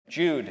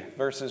Jude,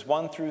 verses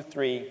 1 through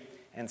 3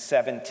 and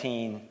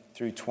 17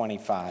 through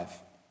 25.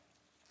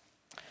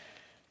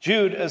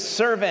 Jude, a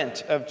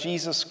servant of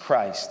Jesus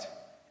Christ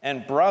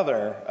and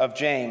brother of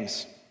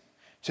James,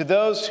 to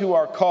those who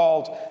are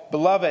called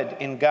beloved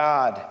in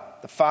God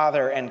the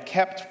Father and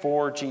kept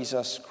for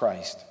Jesus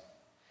Christ,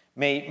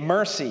 may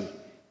mercy,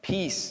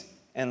 peace,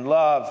 and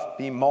love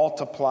be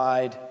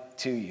multiplied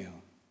to you.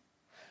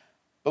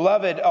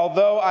 Beloved,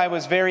 although I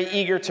was very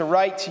eager to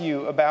write to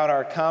you about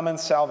our common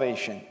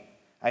salvation,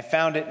 I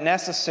found it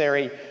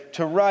necessary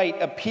to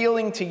write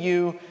appealing to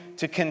you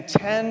to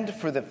contend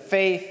for the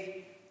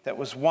faith that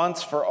was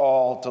once for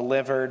all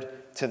delivered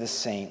to the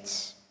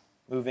saints.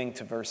 Moving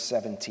to verse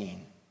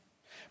 17.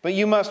 But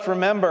you must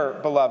remember,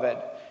 beloved,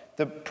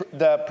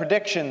 the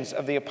predictions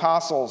of the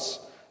apostles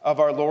of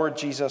our Lord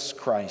Jesus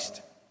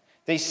Christ.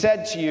 They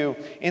said to you,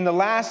 in the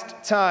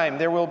last time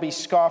there will be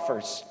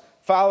scoffers,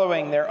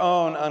 following their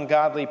own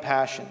ungodly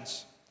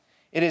passions.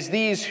 It is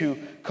these who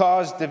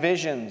cause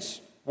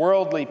divisions,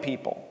 worldly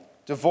people,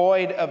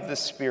 devoid of the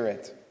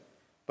Spirit.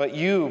 But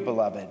you,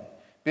 beloved,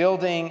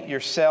 building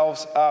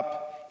yourselves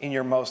up in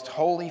your most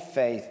holy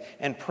faith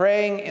and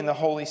praying in the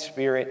Holy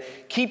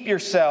Spirit, keep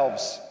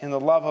yourselves in the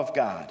love of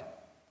God,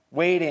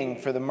 waiting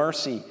for the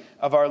mercy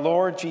of our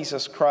Lord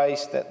Jesus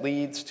Christ that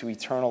leads to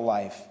eternal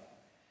life.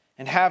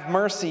 And have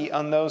mercy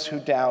on those who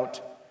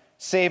doubt.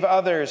 Save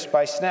others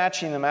by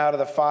snatching them out of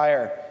the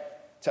fire.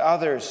 To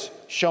others,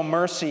 show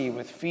mercy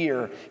with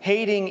fear,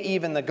 hating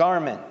even the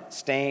garment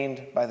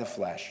stained by the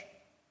flesh.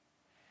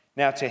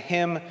 Now to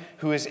him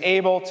who is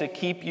able to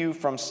keep you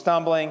from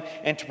stumbling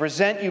and to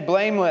present you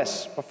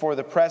blameless before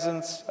the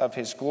presence of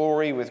his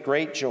glory with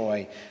great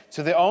joy,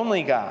 to the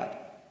only God,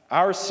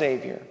 our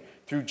Savior,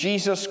 through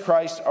Jesus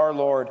Christ our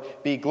Lord,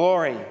 be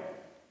glory,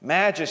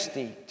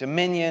 majesty,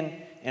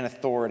 dominion, and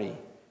authority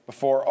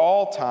before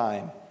all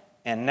time,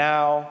 and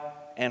now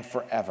and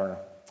forever.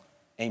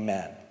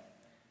 Amen.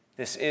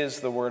 This is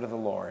the word of the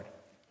Lord.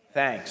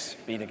 Thanks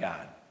be to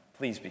God.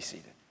 Please be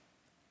seated.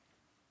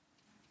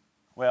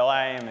 Well,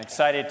 I am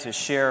excited to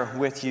share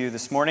with you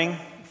this morning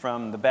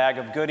from the bag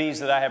of goodies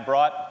that I have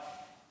brought,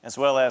 as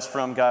well as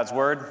from God's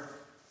Word.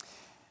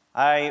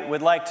 I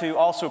would like to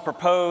also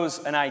propose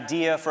an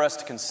idea for us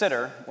to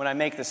consider when I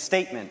make the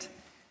statement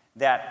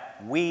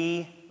that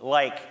we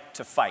like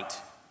to fight.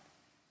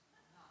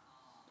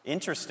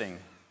 Interesting.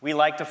 We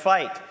like to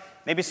fight.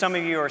 Maybe some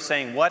of you are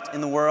saying, what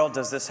in the world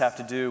does this have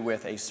to do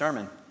with a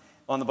sermon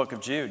on the book of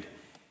Jude?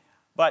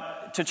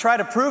 But to try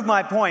to prove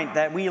my point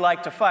that we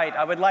like to fight,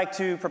 I would like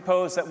to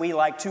propose that we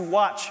like to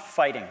watch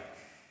fighting.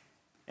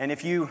 And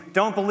if you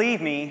don't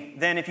believe me,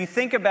 then if you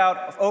think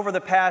about over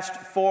the past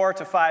 4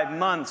 to 5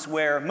 months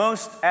where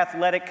most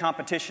athletic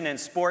competition in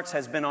sports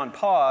has been on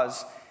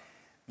pause,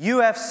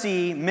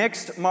 UFC,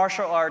 mixed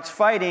martial arts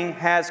fighting,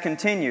 has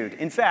continued.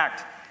 In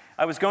fact,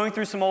 I was going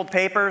through some old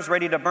papers,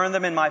 ready to burn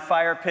them in my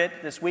fire pit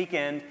this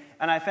weekend,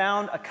 and I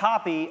found a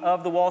copy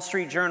of the Wall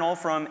Street Journal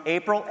from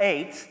April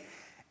 8th,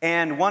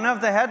 and one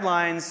of the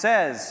headlines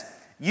says,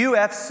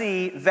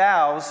 UFC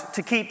vows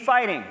to keep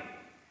fighting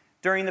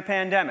during the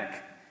pandemic,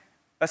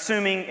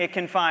 assuming it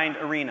can find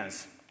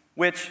arenas,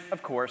 which,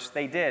 of course,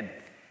 they did.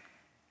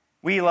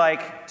 We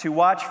like to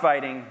watch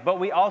fighting, but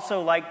we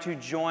also like to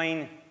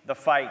join the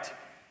fight.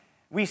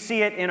 We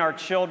see it in our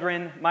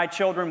children. My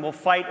children will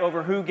fight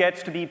over who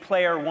gets to be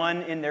player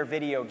one in their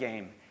video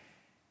game.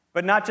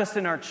 But not just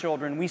in our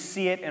children, we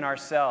see it in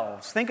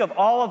ourselves. Think of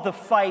all of the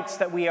fights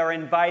that we are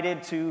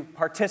invited to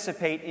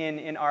participate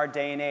in our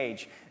day and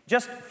age.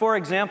 Just for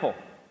example,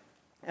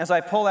 as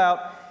I pull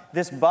out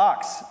this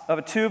box of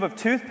a tube of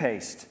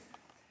toothpaste,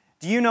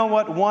 do you know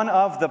what one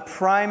of the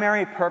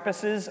primary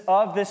purposes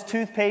of this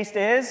toothpaste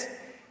is?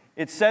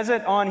 It says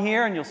it on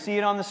here, and you'll see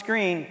it on the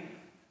screen.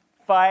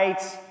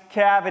 Fights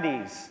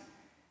cavities.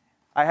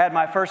 I had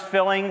my first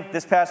filling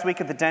this past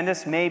week at the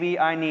dentist. Maybe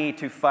I need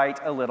to fight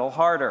a little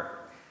harder.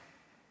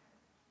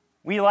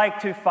 We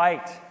like to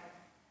fight,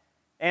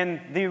 and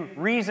the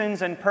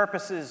reasons and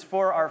purposes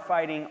for our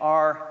fighting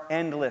are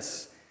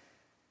endless.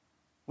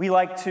 We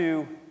like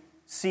to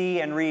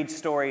see and read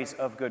stories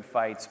of good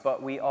fights,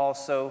 but we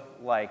also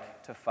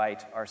like to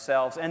fight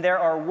ourselves. And there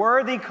are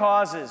worthy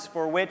causes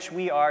for which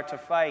we are to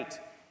fight.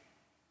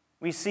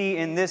 We see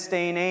in this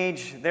day and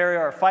age,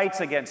 there are fights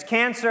against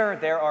cancer,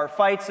 there are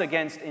fights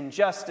against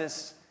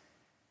injustice.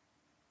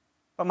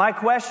 But my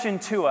question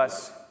to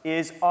us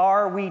is,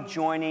 are we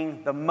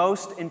joining the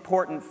most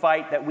important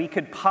fight that we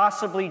could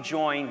possibly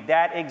join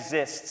that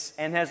exists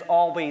and has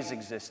always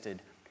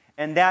existed?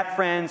 And that,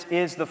 friends,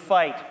 is the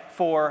fight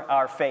for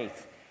our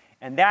faith.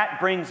 And that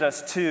brings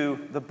us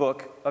to the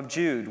book of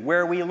Jude,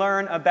 where we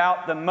learn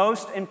about the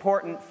most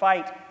important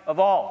fight of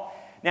all.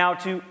 Now,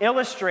 to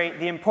illustrate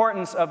the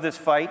importance of this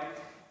fight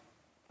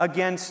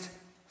against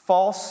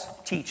false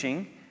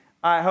teaching,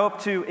 I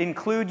hope to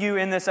include you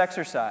in this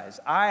exercise.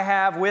 I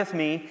have with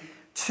me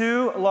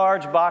 2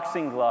 large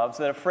boxing gloves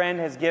that a friend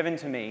has given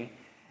to me,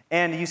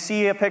 and you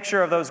see a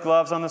picture of those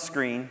gloves on the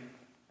screen.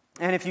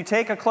 And if you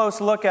take a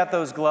close look at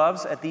those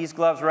gloves, at these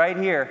gloves right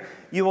here,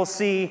 you will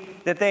see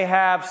that they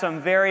have some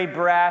very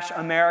brash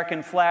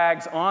American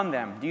flags on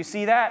them. Do you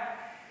see that?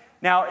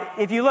 Now,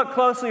 if you look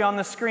closely on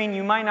the screen,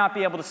 you might not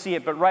be able to see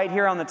it, but right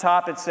here on the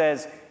top it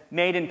says,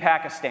 "Made in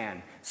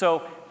Pakistan."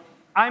 So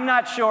I'm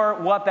not sure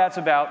what that's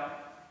about,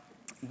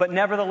 but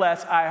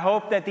nevertheless, I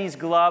hope that these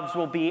gloves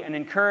will be an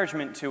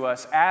encouragement to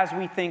us as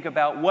we think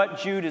about what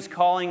Jude is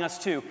calling us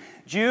to.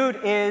 Jude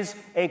is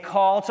a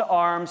call to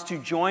arms, to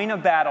join a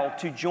battle,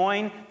 to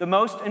join the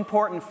most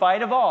important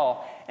fight of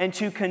all, and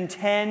to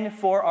contend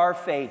for our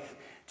faith,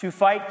 to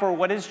fight for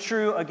what is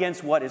true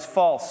against what is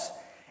false,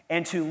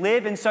 and to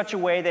live in such a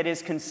way that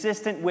is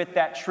consistent with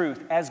that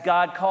truth, as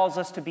God calls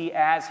us to be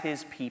as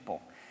His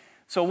people.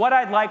 So what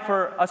I'd like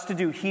for us to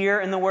do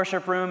here in the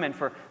worship room, and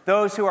for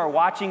those who are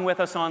watching with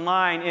us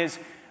online, is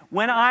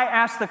when I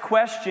ask the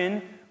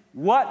question,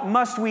 "What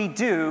must we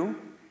do?"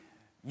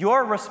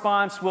 your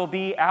response will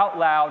be out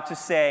loud to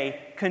say,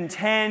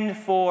 "Contend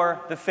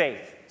for the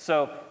faith."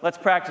 So let's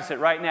practice it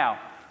right now.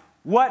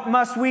 What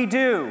must we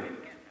do?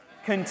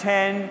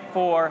 Contend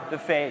for the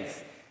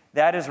faith.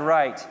 That is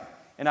right.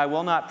 And I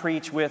will not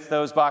preach with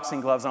those boxing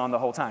gloves on the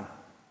whole time.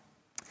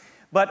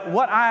 But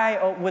what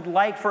I would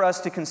like for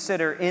us to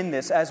consider in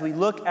this, as we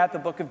look at the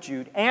book of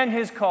Jude and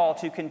his call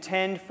to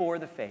contend for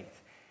the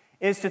faith,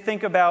 is to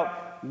think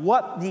about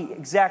what the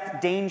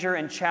exact danger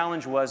and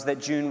challenge was that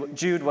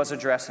Jude was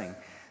addressing.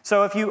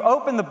 So if you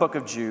open the book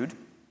of Jude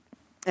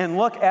and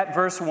look at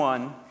verse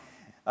 1,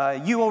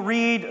 you will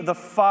read the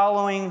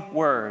following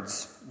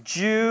words: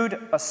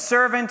 "Jude, a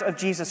servant of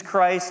Jesus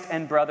Christ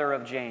and brother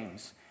of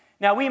James."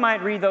 Now, we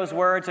might read those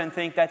words and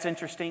think that's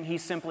interesting.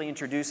 He's simply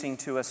introducing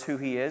to us who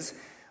he is.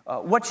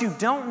 What you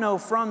don't know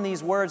from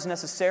these words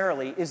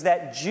necessarily is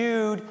that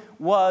Jude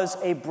was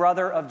a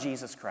brother of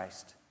Jesus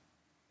Christ.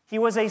 He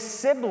was a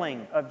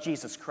sibling of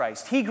Jesus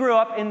Christ. He grew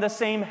up in the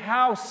same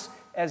house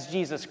as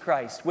Jesus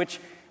Christ, which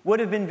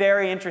would have been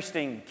very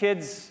interesting.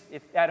 Kids,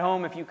 at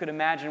home, if you could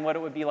imagine what it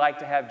would be like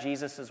to have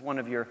Jesus as one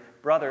of your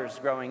brothers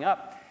growing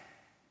up.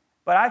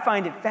 But I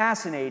find it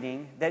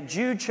fascinating that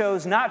Jude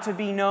chose not to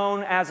be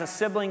known as a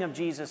sibling of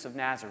Jesus of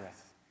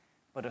Nazareth,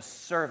 but a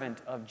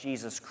servant of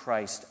Jesus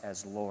Christ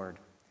as Lord.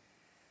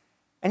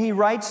 And he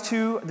writes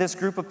to this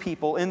group of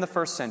people in the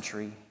first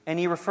century, and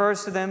he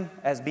refers to them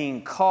as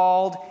being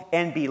called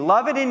and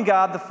beloved in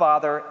God the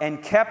Father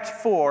and kept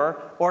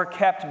for or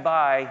kept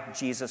by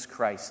Jesus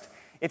Christ.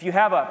 If you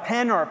have a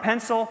pen or a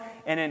pencil,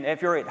 and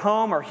if you're at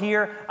home or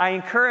here, I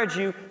encourage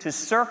you to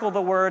circle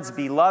the words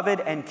beloved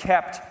and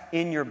kept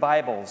in your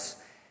Bibles,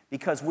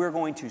 because we're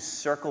going to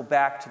circle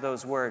back to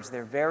those words.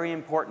 They're very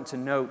important to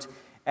note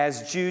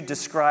as Jude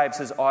describes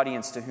his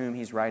audience to whom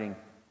he's writing.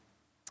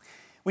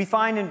 We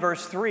find in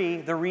verse 3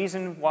 the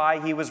reason why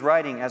he was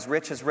writing, as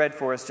Rich has read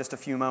for us just a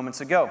few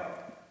moments ago.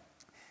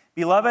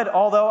 "Beloved,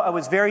 although I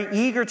was very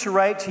eager to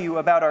write to you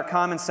about our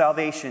common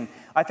salvation,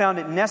 I found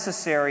it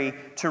necessary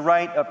to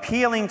write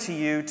appealing to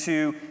you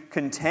to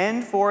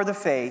contend for the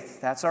faith,"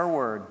 that's our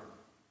word,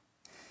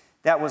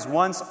 "that was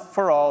once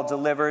for all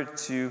delivered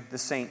to the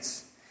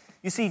saints."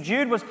 You see,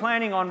 Jude was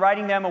planning on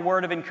writing them a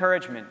word of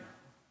encouragement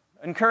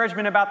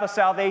about the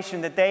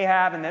salvation that they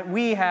have and that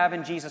we have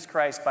in Jesus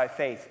Christ by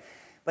faith.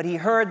 But he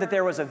heard that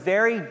there was a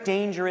very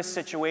dangerous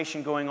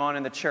situation going on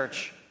in the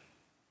church.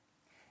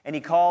 And he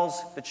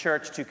calls the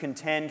church to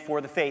contend for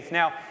the faith.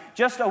 Now,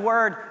 just a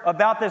word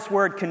about this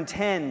word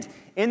contend.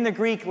 In the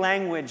Greek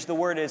language, the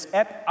word is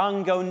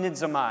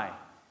epangonizomai.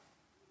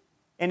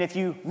 And if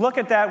you look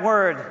at that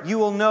word, you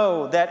will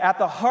know that at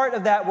the heart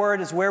of that word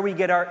is where we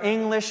get our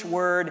English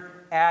word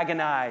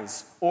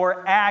agonize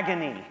or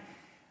agony.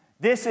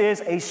 This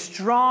is a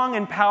strong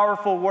and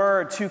powerful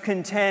word to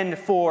contend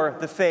for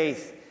the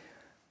faith.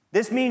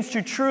 This means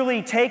to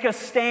truly take a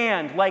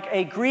stand like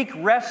a Greek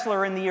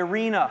wrestler in the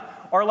arena,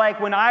 or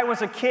like when I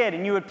was a kid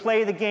and you would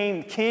play the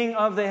game King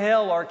of the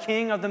Hill or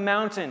King of the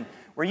Mountain,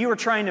 where you were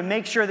trying to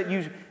make sure that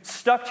you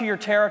stuck to your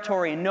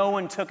territory and no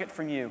one took it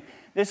from you.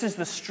 This is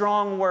the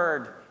strong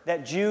word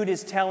that Jude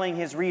is telling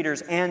his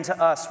readers and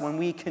to us when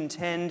we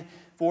contend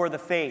for the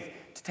faith,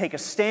 to take a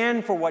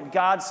stand for what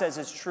God says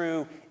is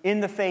true in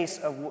the face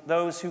of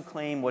those who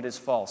claim what is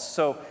false.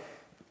 So,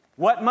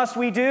 what must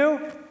we do?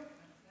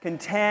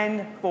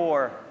 Contend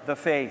for the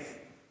faith,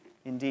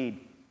 indeed.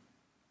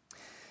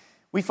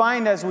 We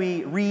find as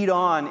we read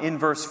on in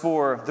verse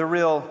 4 the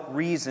real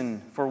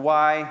reason for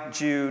why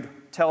Jude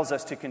tells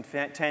us to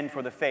contend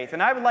for the faith.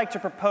 And I would like to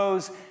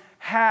propose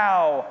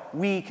how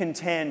we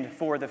contend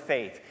for the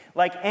faith.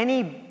 Like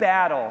any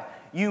battle,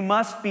 you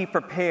must be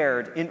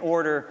prepared in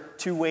order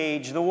to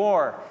wage the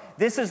war.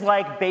 This is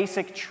like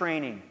basic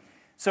training.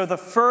 So the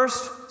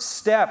first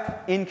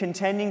step in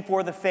contending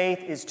for the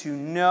faith is to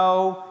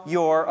know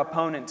your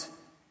opponent.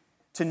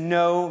 To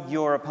know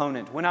your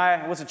opponent. When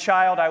I was a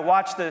child, I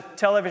watched the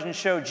television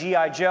show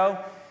G.I. Joe.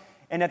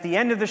 And at the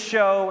end of the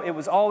show, it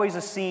was always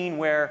a scene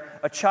where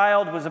a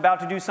child was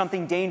about to do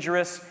something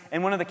dangerous,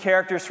 and one of the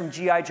characters from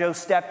G.I. Joe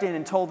stepped in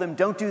and told them,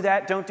 "Don't do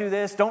that, don't do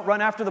this, don't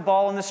run after the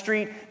ball in the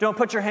street, don't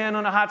put your hand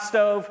on a hot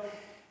stove."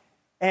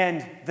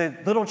 And the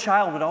little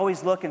child would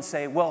always look and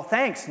say, well,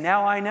 thanks,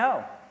 now I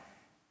know.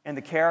 And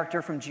the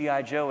character from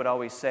G.I. Joe would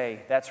always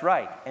say, that's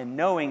right, and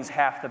knowing's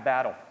half the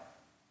battle.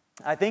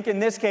 I think in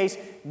this case,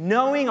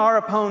 knowing our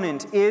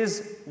opponent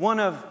is one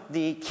of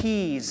the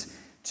keys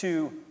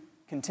to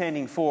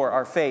contending for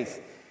our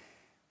faith.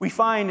 We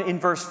find in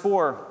verse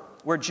 4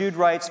 where Jude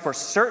writes, for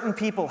certain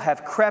people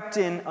have crept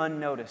in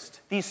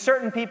unnoticed. These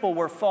certain people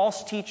were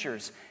false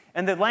teachers.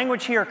 And the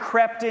language here,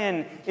 crept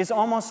in, is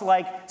almost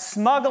like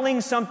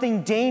smuggling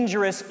something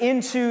dangerous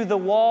into the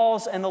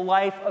walls and the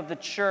life of the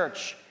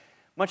church.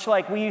 Much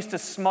like we used to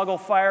smuggle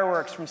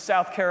fireworks from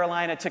South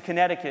Carolina to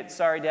Connecticut.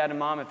 Sorry, Dad and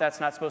Mom, if that's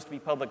not supposed to be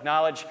public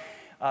knowledge.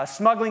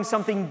 Smuggling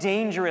something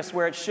dangerous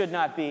where it should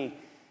not be.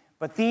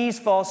 But these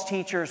false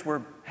teachers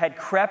had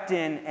crept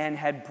in and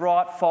had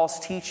brought false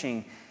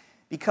teaching,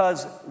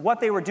 because what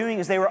they were doing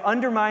is they were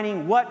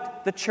undermining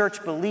what the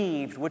church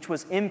believed, which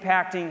was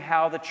impacting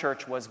how the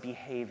church was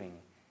behaving.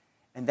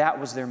 And that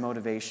was their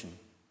motivation.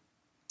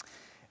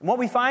 And what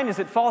we find is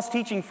that false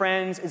teaching,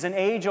 friends, is an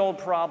age-old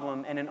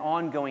problem and an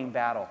ongoing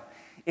battle.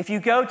 If you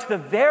go to the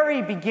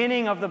very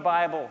beginning of the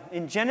Bible,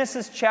 in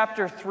Genesis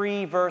chapter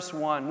 3, verse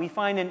 1, we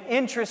find an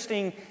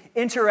interesting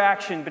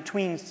interaction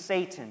between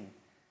Satan,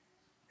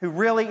 who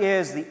really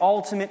is the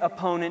ultimate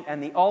opponent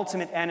and the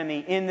ultimate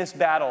enemy in this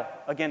battle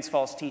against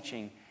false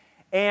teaching,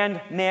 and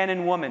man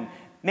and woman.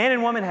 Man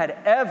and woman had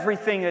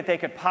everything that they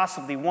could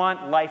possibly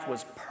want. Life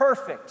was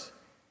perfect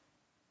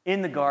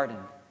in the garden.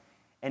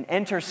 And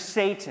enters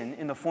Satan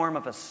in the form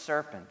of a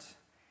serpent.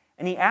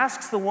 And he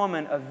asks the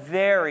woman a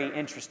very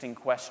interesting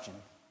question.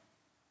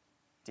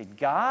 Did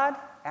God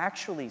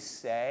actually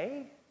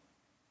say?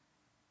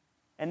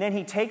 And then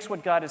he takes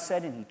what God has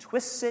said and he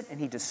twists it and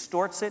he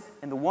distorts it,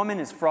 and the woman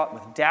is fraught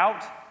with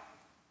doubt.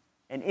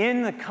 And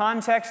in the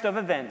context of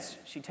events,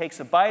 she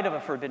takes a bite of a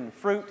forbidden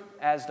fruit,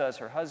 as does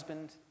her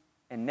husband,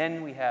 and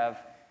then we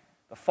have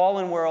the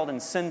fallen world and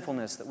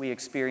sinfulness that we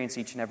experience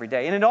each and every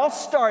day. And it all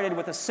started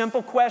with a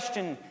simple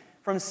question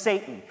from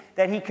Satan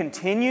that he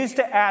continues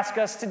to ask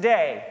us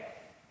today.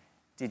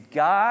 Did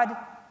God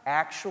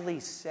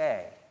actually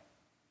say?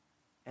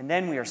 And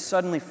then we are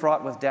suddenly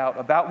fraught with doubt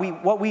about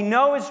what we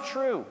know is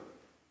true.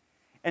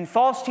 And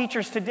false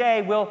teachers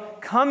today will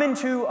come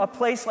into a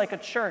place like a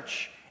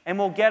church and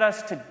will get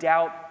us to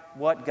doubt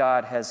what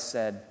God has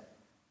said.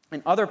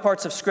 In other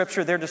parts of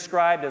Scripture, they're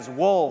described as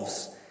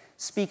wolves,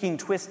 speaking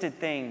twisted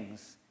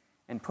things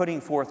and putting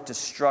forth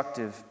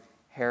destructive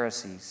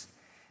heresies.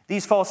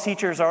 These false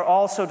teachers are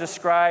also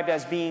described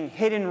as being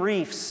hidden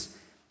reefs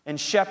and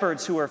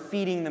shepherds who are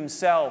feeding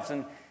themselves.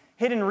 And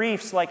hidden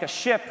reefs, like a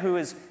ship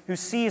who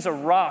sees a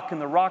rock, and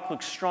the rock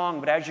looks strong,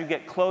 but as you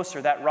get closer,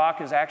 that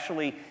rock is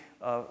actually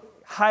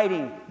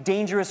hiding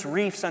dangerous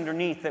reefs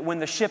underneath, that when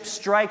the ship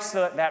strikes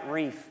that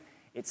reef,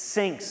 it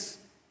sinks,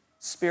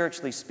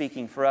 spiritually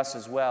speaking, for us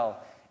as well.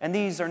 And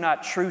these are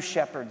not true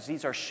shepherds.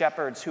 These are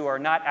shepherds who are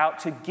not out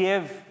to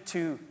give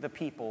to the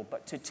people,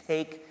 but to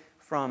take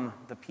from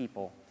the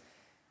people.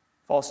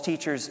 False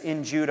teachers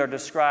in Jude are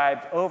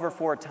described over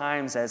 4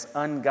 times as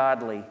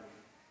ungodly.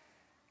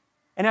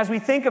 And as we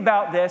think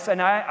about this,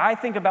 and I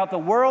think about the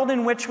world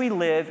in which we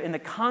live, in the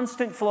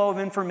constant flow of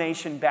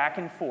information back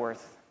and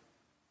forth,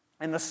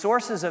 and the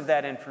sources of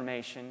that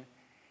information,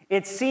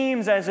 it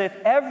seems as if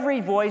every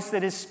voice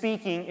that is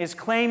speaking is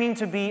claiming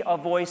to be a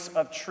voice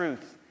of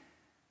truth.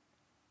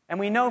 And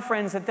we know,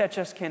 friends, that that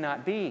just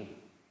cannot be.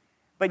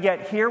 But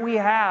yet here we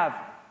have,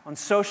 on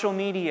social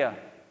media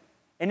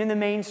and in the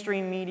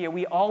mainstream media,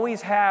 we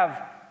always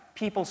have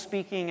people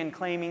speaking and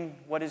claiming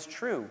what is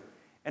true.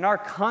 And our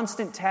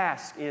constant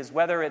task is,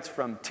 whether it's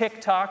from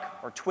TikTok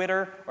or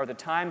Twitter or the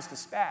Times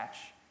Dispatch,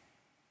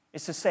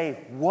 is to say,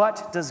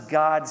 what does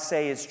God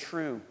say is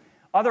true?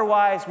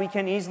 Otherwise, we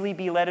can easily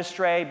be led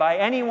astray by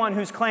anyone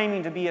who's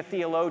claiming to be a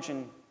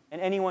theologian and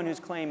anyone who's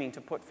claiming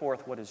to put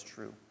forth what is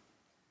true.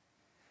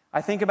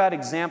 I think about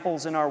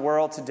examples in our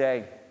world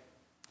today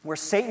where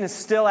Satan is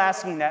still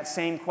asking that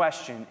same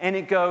question, and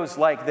it goes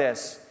like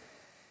this.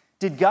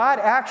 Did God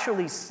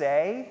actually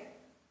say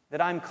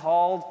that I'm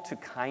called to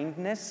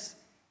kindness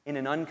in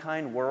an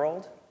unkind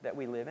world that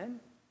we live in?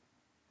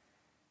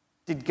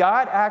 Did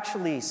God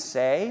actually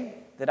say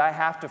that I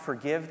have to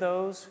forgive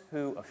those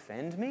who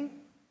offend me?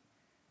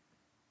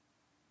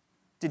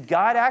 Did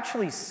God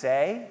actually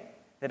say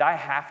that I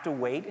have to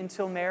wait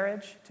until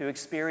marriage to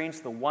experience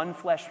the one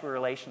flesh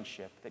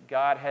relationship that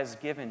God has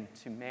given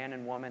to man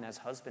and woman as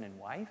husband and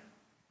wife?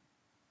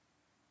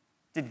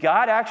 Did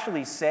God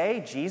actually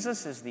say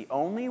Jesus is the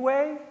only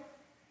way?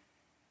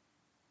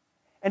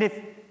 And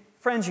if,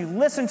 friends, you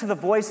listen to the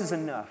voices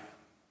enough,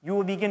 you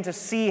will begin to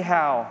see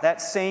how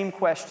that same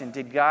question,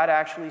 did God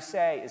actually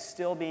say, is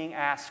still being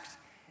asked.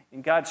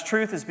 And God's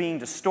truth is being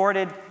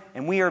distorted,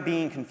 and we are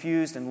being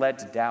confused and led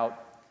to doubt.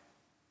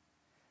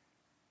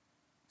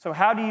 So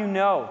how do you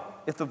know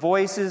if the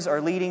voices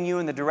are leading you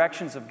in the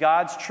directions of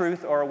God's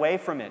truth or away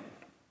from it?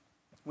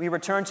 We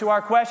return to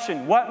our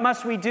question, what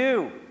must we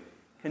do?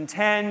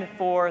 Contend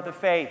for the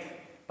faith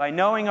by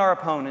knowing our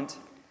opponent,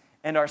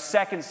 and our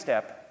second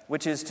step,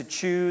 which is to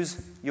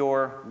choose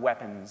your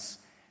weapons.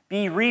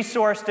 Be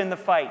resourced in the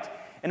fight.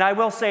 And I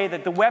will say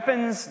that the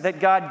weapons that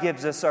God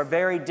gives us are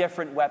very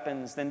different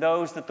weapons than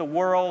those that the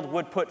world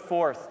would put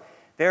forth.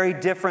 Very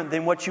different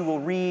than what you will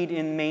read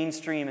in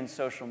mainstream and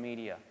social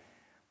media.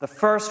 The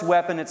first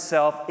weapon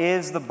itself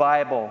is the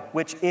Bible,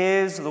 which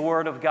is the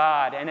Word of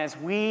God. And as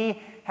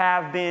we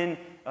have been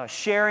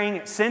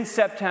sharing since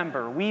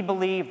September, we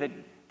believe that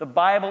the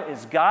Bible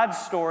is God's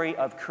story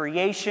of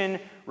creation,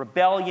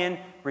 rebellion,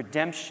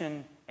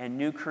 redemption, and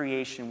new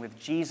creation with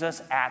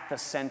Jesus at the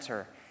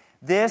center.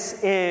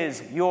 This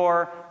is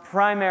your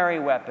primary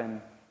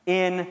weapon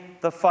in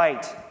the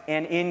fight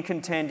and in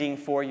contending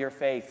for your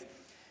faith.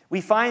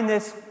 We find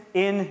this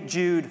in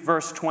Jude,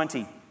 verse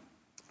 20,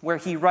 where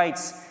he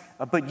writes,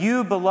 "But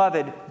you,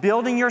 beloved,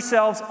 building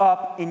yourselves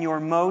up in your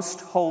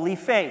most holy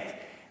faith."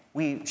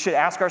 We should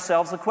ask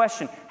ourselves the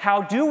question,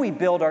 how do we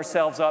build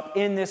ourselves up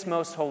in this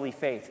most holy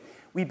faith?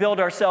 We build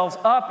ourselves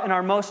up in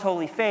our most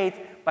holy faith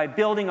by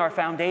building our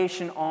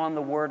foundation on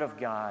the Word of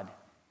God,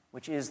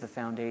 which is the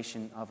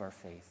foundation of our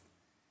faith.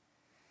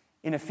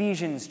 In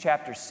Ephesians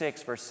chapter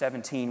 6, verse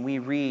 17, we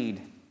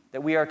read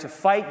that we are to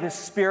fight this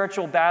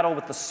spiritual battle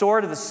with the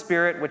sword of the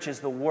Spirit, which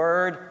is the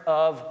Word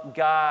of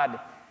God.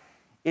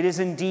 It is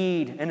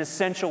indeed an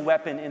essential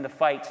weapon in the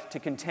fight to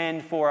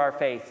contend for our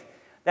faith.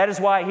 That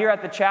is why here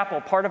at the chapel,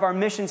 part of our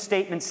mission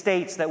statement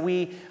states that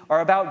we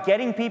are about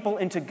getting people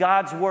into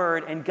God's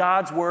Word and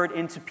God's Word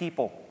into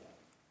people.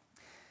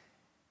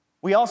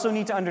 We also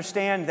need to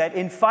understand that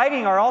in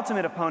fighting our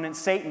ultimate opponent,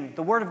 Satan,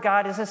 the Word of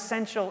God is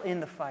essential in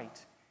the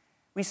fight.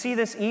 We see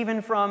this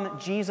even from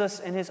Jesus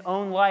in his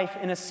own life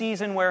in a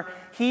season where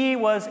he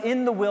was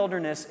in the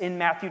wilderness in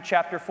Matthew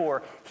chapter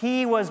 4.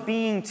 He was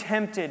being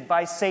tempted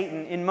by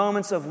Satan in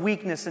moments of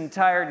weakness and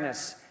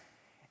tiredness.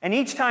 And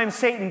each time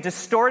Satan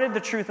distorted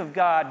the truth of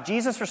God,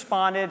 Jesus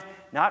responded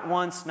not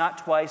once, not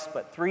twice,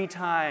 but 3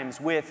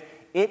 times with,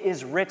 "It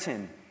is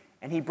written."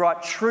 And he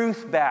brought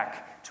truth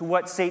back to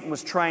what Satan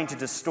was trying to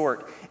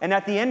distort. And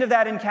at the end of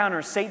that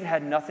encounter, Satan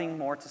had nothing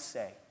more to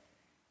say.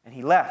 And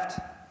he left.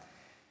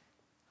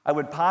 I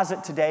would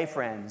posit today,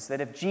 friends, that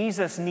if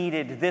Jesus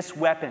needed this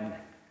weapon,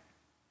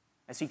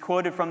 as he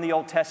quoted from the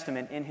Old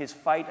Testament in his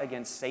fight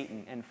against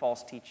Satan and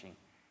false teaching,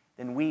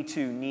 then we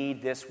too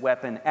need this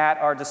weapon at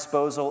our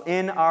disposal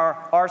in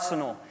our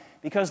arsenal,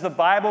 because the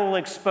Bible will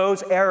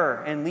expose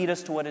error and lead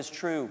us to what is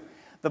true.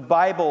 The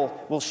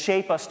Bible will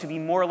shape us to be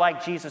more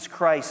like Jesus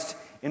Christ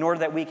in order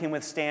that we can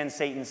withstand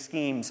Satan's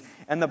schemes.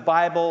 And the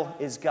Bible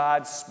is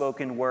God's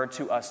spoken word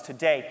to us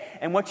today.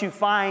 And what you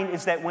find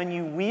is that when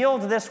you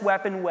wield this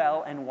weapon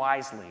well and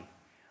wisely,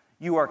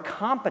 you are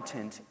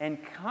competent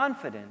and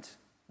confident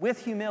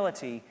with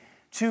humility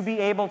to be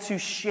able to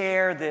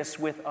share this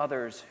with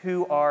others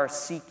who are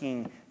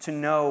seeking to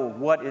know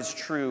what is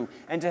true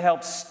and to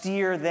help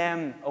steer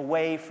them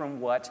away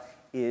from what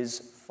is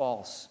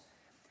false.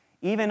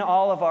 Even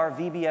all of our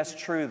VBS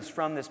truths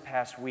from this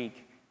past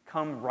week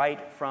come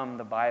right from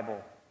the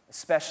Bible,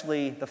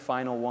 especially the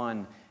final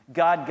one.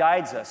 God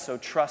guides us, so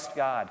trust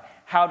God.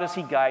 How does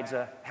he guide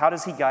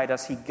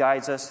us? He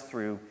guides us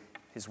through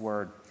his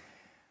word.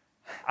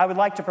 I would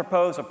like to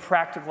propose a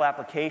practical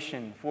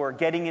application for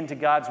getting into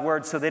God's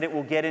word so that it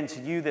will get into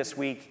you this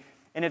week.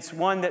 And it's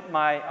one that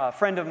my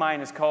friend of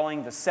mine is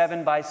calling the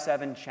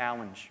 7x7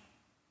 challenge.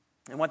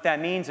 And what that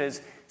means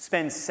is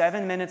spend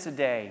 7 minutes a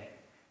day,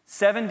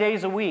 7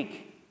 days a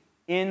week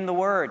in the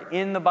Word,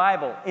 in the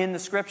Bible, in the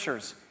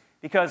Scriptures.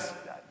 Because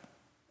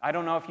I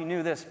don't know if you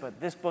knew this, but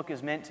this book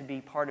is meant to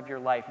be part of your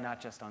life, not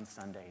just on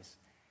Sundays.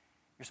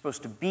 You're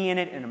supposed to be in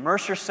it and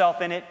immerse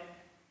yourself in it.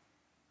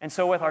 And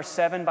so with our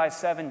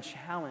 7x7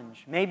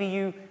 challenge, maybe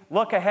you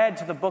look ahead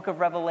to the book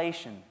of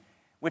Revelation,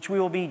 which we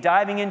will be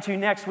diving into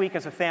next week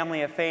as a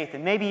family of faith.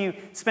 And maybe you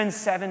spend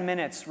 7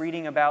 minutes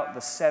reading about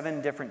the 7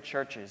 different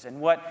churches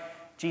and what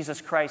Jesus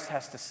Christ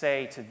has to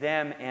say to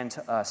them and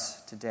to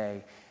us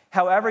today.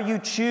 However you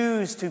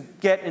choose to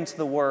get into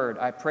the Word,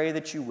 I pray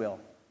that you will.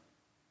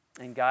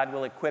 And God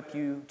will equip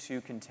you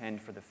to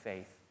contend for the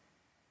faith.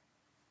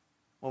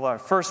 Well, our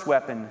first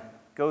weapon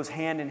goes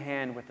hand in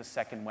hand with the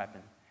second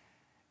weapon.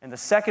 And the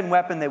second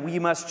weapon that we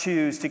must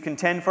choose to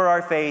contend for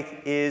our faith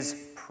is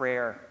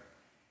prayer.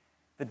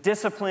 The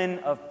discipline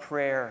of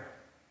prayer.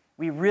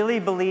 We really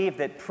believe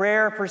that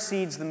prayer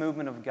precedes the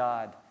movement of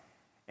God.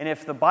 And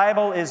if the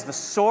Bible is the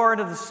sword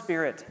of the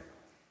Spirit,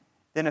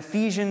 then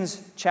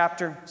Ephesians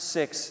chapter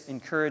 6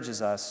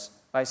 encourages us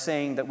by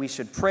saying that we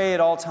should pray at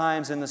all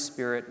times in the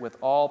Spirit with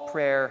all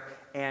prayer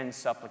and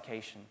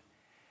supplication.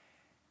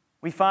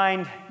 We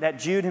find that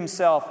Jude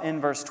himself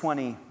in verse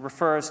 20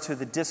 refers to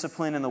the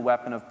discipline and the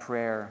weapon of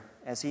prayer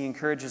as he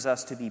encourages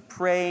us to be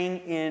praying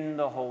in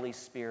the Holy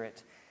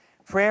Spirit.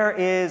 Prayer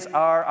is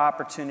our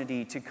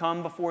opportunity to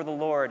come before the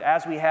Lord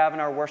as we have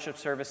in our worship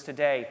service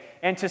today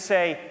and to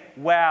say,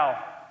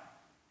 wow,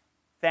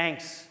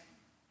 thanks,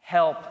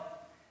 help.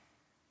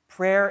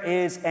 Prayer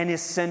is an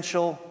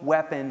essential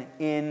weapon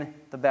in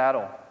the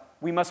battle.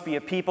 We must be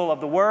a people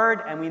of the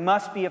Word, and we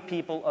must be a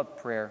people of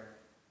prayer.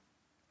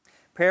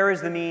 Prayer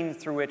is the means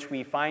through which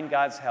we find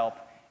God's help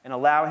and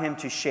allow Him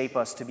to shape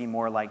us to be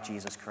more like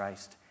Jesus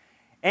Christ.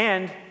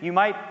 And you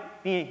might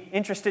be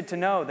interested to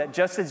know that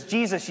just as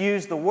Jesus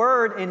used the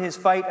word in his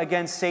fight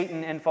against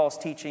Satan and false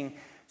teaching,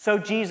 so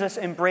Jesus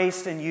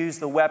embraced and used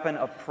the weapon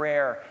of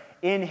prayer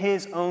in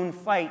his own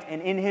fight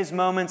and in his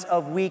moments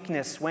of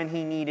weakness when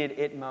he needed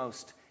it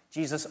most.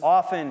 Jesus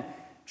often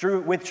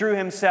withdrew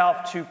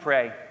himself to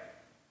pray.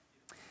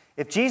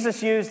 If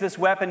Jesus used this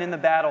weapon in the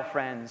battle,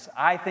 friends,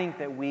 I think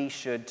that we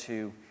should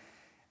too.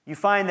 You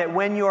find that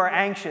when you are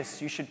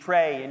anxious, you should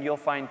pray and you'll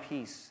find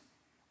peace.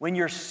 When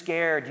you're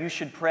scared, you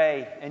should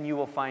pray and you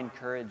will find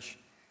courage.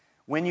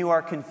 When you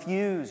are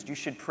confused, you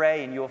should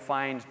pray and you will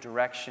find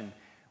direction.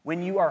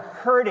 When you are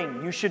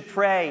hurting, you should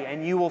pray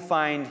and you will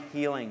find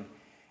healing.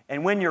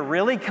 And when you're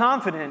really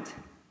confident,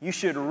 you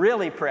should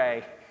really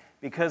pray,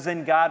 because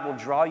then God will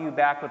draw you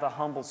back with a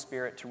humble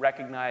spirit to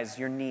recognize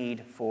your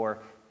need for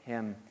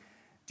him.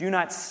 Do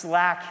not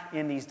slack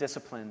in these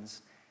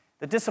disciplines.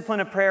 The discipline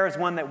of prayer is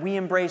one that we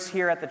embrace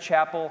here at the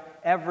chapel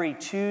every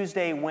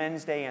Tuesday,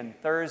 Wednesday, and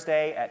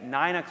Thursday at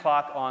 9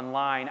 o'clock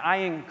online. I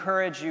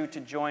encourage you to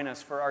join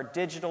us for our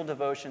digital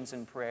devotions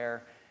in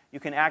prayer. You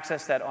can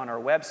access that on our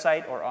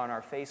website or on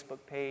our Facebook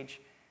page.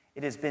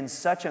 It has been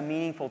such a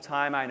meaningful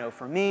time, I know,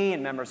 for me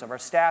and members of our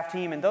staff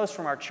team and those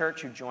from our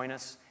church who join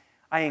us.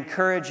 I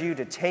encourage you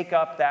to take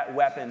up that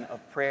weapon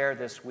of prayer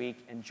this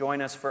week and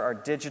join us for our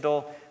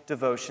digital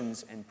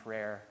devotions and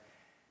prayer.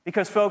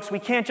 Because, folks, we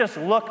can't just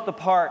look the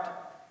part.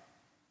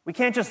 We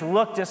can't just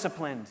look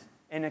disciplined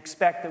and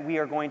expect that we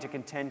are going to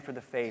contend for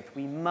the faith.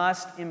 We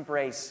must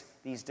embrace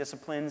these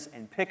disciplines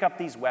and pick up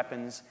these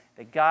weapons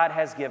that God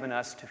has given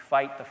us to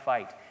fight the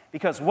fight.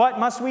 Because what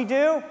must we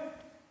do?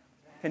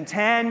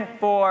 Contend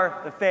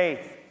for the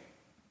faith.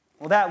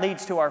 Well, that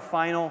leads to our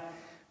final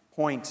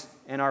point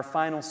and our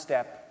final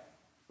step,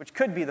 which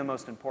could be the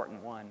most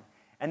important one,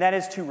 and that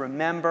is to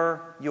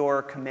remember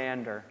your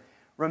commander.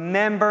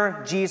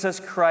 Remember Jesus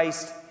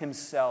Christ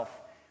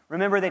himself.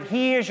 Remember that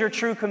he is your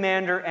true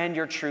commander and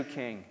your true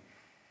king.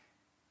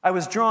 I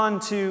was drawn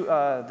to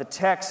the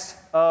text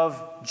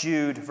of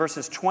Jude,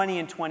 verses 20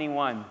 and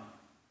 21.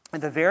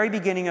 At the very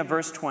beginning of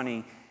verse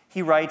 20,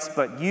 he writes,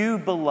 "But you,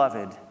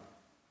 beloved,"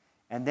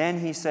 and then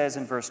he says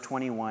in verse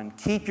 21,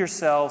 "keep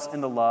yourselves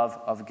in the love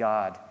of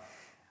God."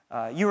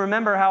 You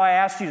remember how I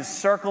asked you to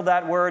circle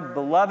that word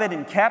beloved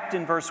and kept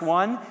in verse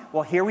 1?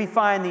 Well, here we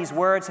find these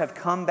words have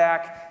come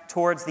back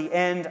towards the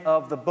end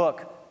of the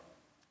book.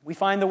 We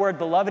find the word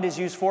beloved is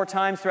used 4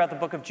 times throughout the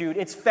book of Jude.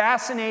 It's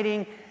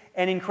fascinating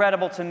and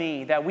incredible to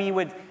me that we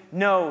would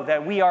know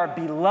that we are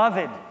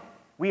beloved.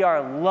 We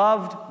are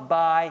loved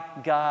by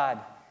God.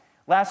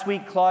 Last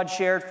week, Claude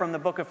shared from the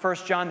book of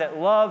 1 John that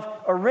love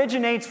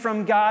originates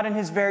from God in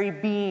his very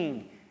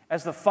being,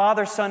 as the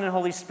Father, Son, and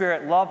Holy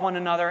Spirit love one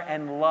another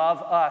and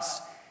love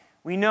us.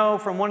 We know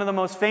from one of the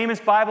most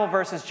famous Bible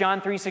verses, John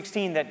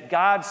 3:16, that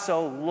God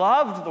so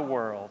loved the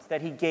world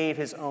that he gave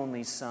his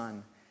only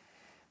Son.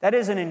 That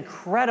is an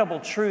incredible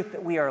truth,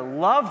 that we are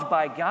loved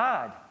by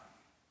God.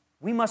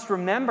 We must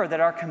remember that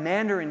our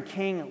commander and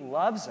king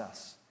loves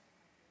us.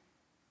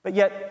 But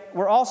yet,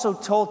 we're also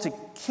told to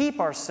keep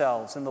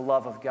ourselves in the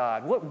love of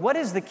God. What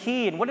is the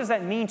key, and what does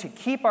that mean to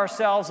keep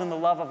ourselves in the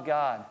love of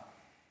God?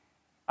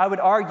 I would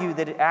argue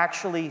that it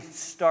actually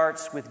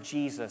starts with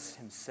Jesus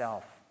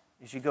himself.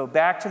 As you go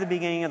back to the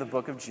beginning of the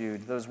book of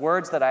Jude, those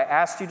words that I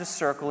asked you to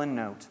circle and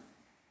note,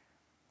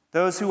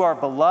 those who are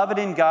beloved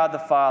in God the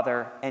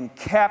Father and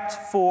kept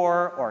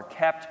for or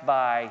kept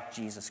by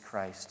Jesus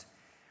Christ.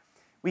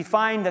 We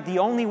find that the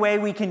only way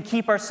we can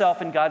keep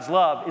ourselves in God's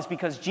love is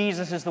because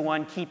Jesus is the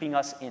one keeping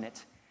us in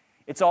it.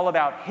 It's all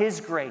about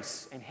his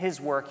grace and his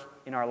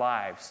work in our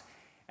lives.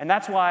 And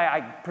that's why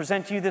I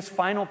present to you this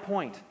final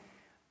point,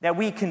 that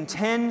we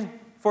contend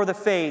for the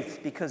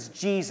faith because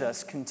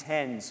Jesus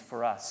contends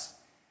for us.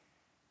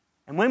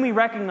 And when we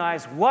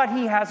recognize what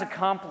he has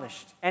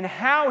accomplished and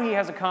how he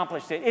has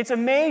accomplished it, it's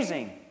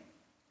amazing.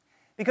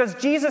 Because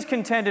Jesus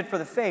contended for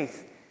the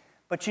faith.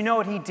 But you know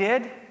what he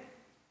did?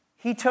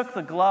 He took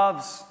the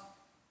gloves,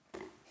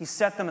 he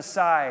set them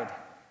aside,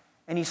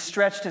 and he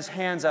stretched his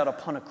hands out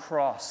upon a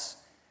cross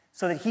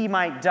so that he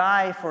might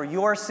die for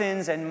your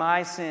sins and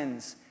my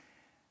sins.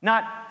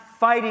 Not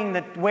fighting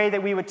the way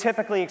that we would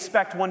typically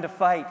expect one to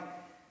fight,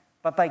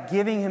 but by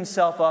giving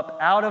himself up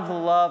out of the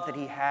love that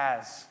he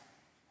has.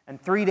 And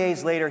 3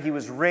 days later, he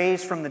was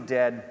raised from the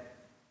dead.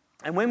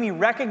 And when we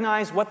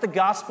recognize what the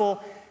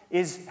gospel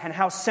is and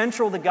how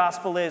central the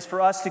gospel is for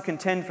us to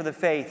contend for the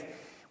faith,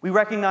 we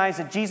recognize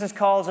that Jesus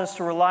calls us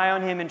to rely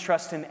on him and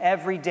trust him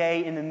every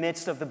day in the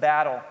midst of the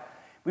battle.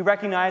 We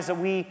recognize that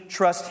we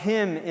trust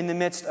him in the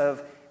midst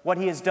of what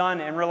he has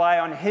done and rely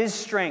on his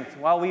strength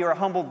while we are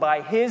humbled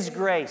by his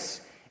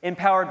grace,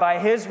 empowered by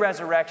his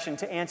resurrection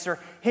to answer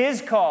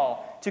his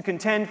call to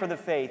contend for the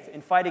faith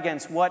and fight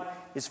against what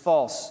is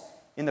false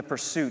in the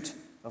pursuit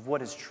of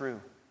what is true.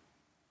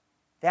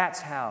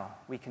 That's how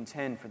we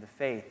contend for the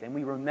faith, and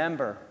we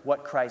remember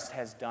what Christ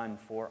has done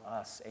for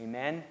us.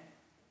 Amen?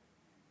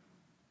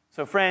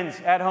 So friends,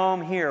 at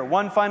home here,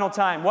 one final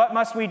time, what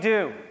must we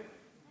do?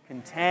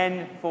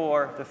 Contend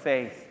for the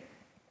faith.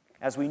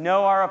 As we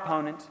know our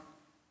opponent,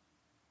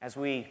 as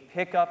we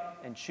pick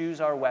up and choose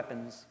our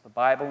weapons, the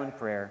Bible and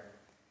prayer,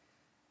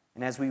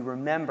 and as we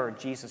remember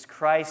Jesus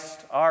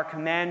Christ, our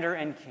commander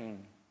and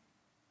king,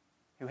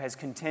 who has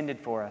contended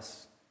for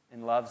us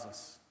and loves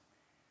us.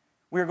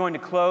 We're going to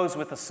close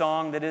with a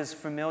song that is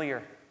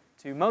familiar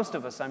to most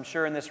of us, I'm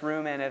sure, in this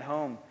room and at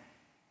home.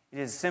 It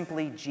is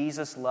simply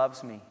 "Jesus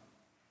Loves Me."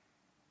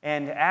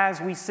 And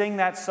as we sing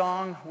that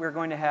song, we're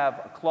going to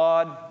have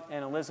Claude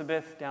and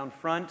Elizabeth down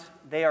front.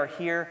 They are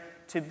here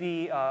to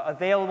be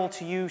available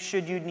to you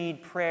should you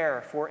need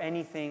prayer for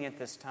anything at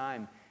this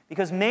time.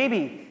 Because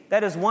maybe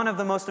that is one of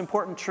the most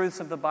important truths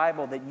of the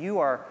Bible that you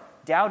are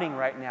doubting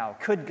right now.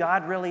 Could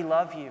God really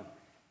love you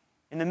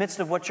in the midst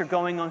of what you're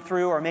going on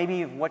through, or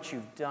maybe of what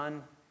you've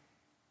done?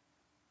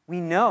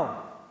 We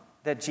know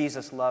that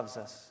Jesus loves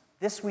us.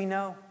 This we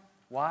know.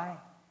 Why?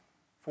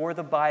 For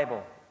the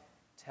Bible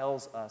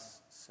tells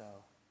us so.